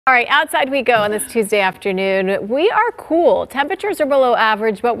All right, outside we go on this Tuesday afternoon. We are cool. Temperatures are below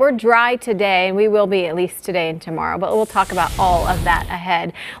average, but we're dry today, and we will be at least today and tomorrow. But we'll talk about all of that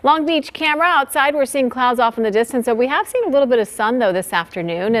ahead. Long Beach camera outside. We're seeing clouds off in the distance, so we have seen a little bit of sun though this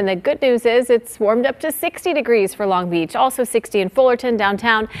afternoon. And the good news is it's warmed up to 60 degrees for Long Beach, also 60 in Fullerton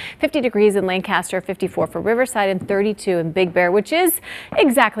downtown, 50 degrees in Lancaster, 54 for Riverside, and 32 in Big Bear, which is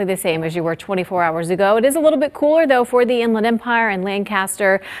exactly the same as you were 24 hours ago. It is a little bit cooler though for the Inland Empire and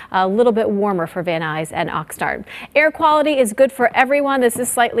Lancaster. A little bit warmer for Van Nuys and Oxnard. Air quality is good for everyone. This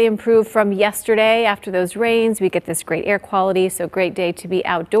is slightly improved from yesterday. After those rains, we get this great air quality, so great day to be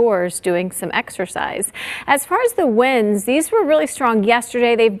outdoors doing some exercise. As far as the winds, these were really strong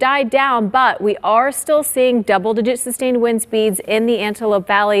yesterday. They've died down, but we are still seeing double-digit sustained wind speeds in the Antelope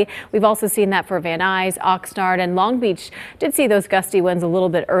Valley. We've also seen that for Van Nuys, Oxnard, and Long Beach. Did see those gusty winds a little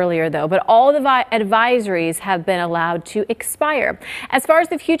bit earlier though, but all the advisories have been allowed to expire. As far as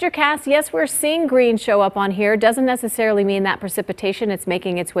the future yes, we're seeing green show up on here. Doesn't necessarily mean that precipitation it's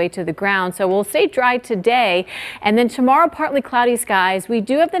making its way to the ground. So we'll stay dry today, and then tomorrow partly cloudy skies. We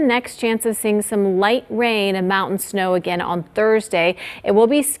do have the next chance of seeing some light rain and mountain snow again on Thursday. It will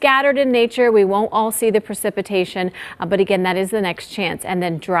be scattered in nature. We won't all see the precipitation, but again, that is the next chance, and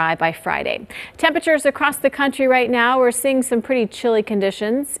then dry by Friday. Temperatures across the country right now, we're seeing some pretty chilly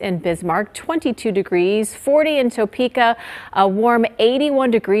conditions in Bismarck, 22 degrees, 40 in Topeka, a warm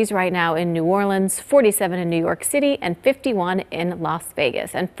 81 degrees right now in New Orleans, 47 in New York City, and 51 in Las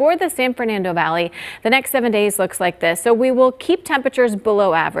Vegas. And for the San Fernando Valley, the next 7 days looks like this. So we will keep temperatures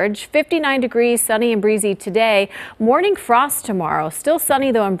below average, 59 degrees, sunny and breezy today, morning frost tomorrow, still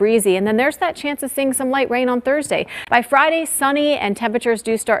sunny though and breezy. And then there's that chance of seeing some light rain on Thursday. By Friday, sunny, and temperatures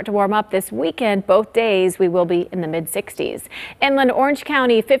do start to warm up this weekend. Both days we will be in the mid 60s. Inland Orange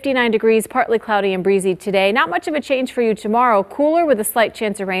County, 59 degrees, partly cloudy and breezy today. Not much of a change for you tomorrow. Cooler with a slight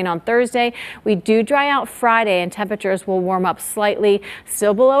chance of rain on Thursday. We do dry out Friday, and temperatures will warm up slightly,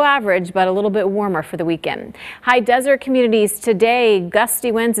 still below average, but a little bit warmer for the weekend. High desert communities today,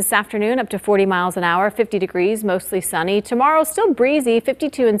 gusty winds this afternoon up to 40 miles an hour, 50 degrees, mostly sunny. Tomorrow still breezy,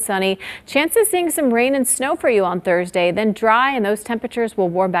 52 and sunny. Chances seeing some rain and snow for you on Thursday, then dry, and those temperatures will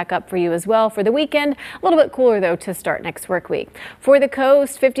warm back up for you as well for the weekend. A little bit cooler though to start next work week. For the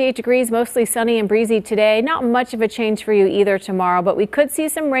coast, 58 degrees, mostly sunny and breezy today. Not much of a change for you either tomorrow, but we could see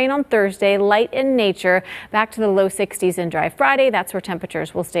some rain on Thursday, light in nature, back to the low 60s and dry Friday. That's where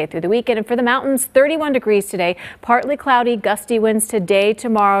temperatures will stay through the weekend. And for the mountains, 31 degrees today, partly cloudy, gusty winds today,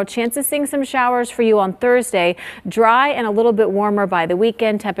 tomorrow. Chances seeing some showers for you on Thursday. Dry and a little bit warmer by the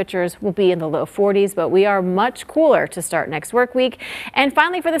weekend. Temperatures will be in the low 40s, but we are much cooler to start next work week. And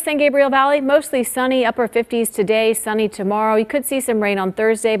finally for the San Gabriel Valley, mostly sunny, upper 50s today, sunny tomorrow. You could see some rain on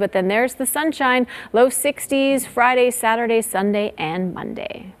Thursday, but then there's the sunshine, low 60s Friday, Saturday, Sunday, and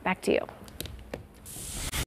Monday. Back to you.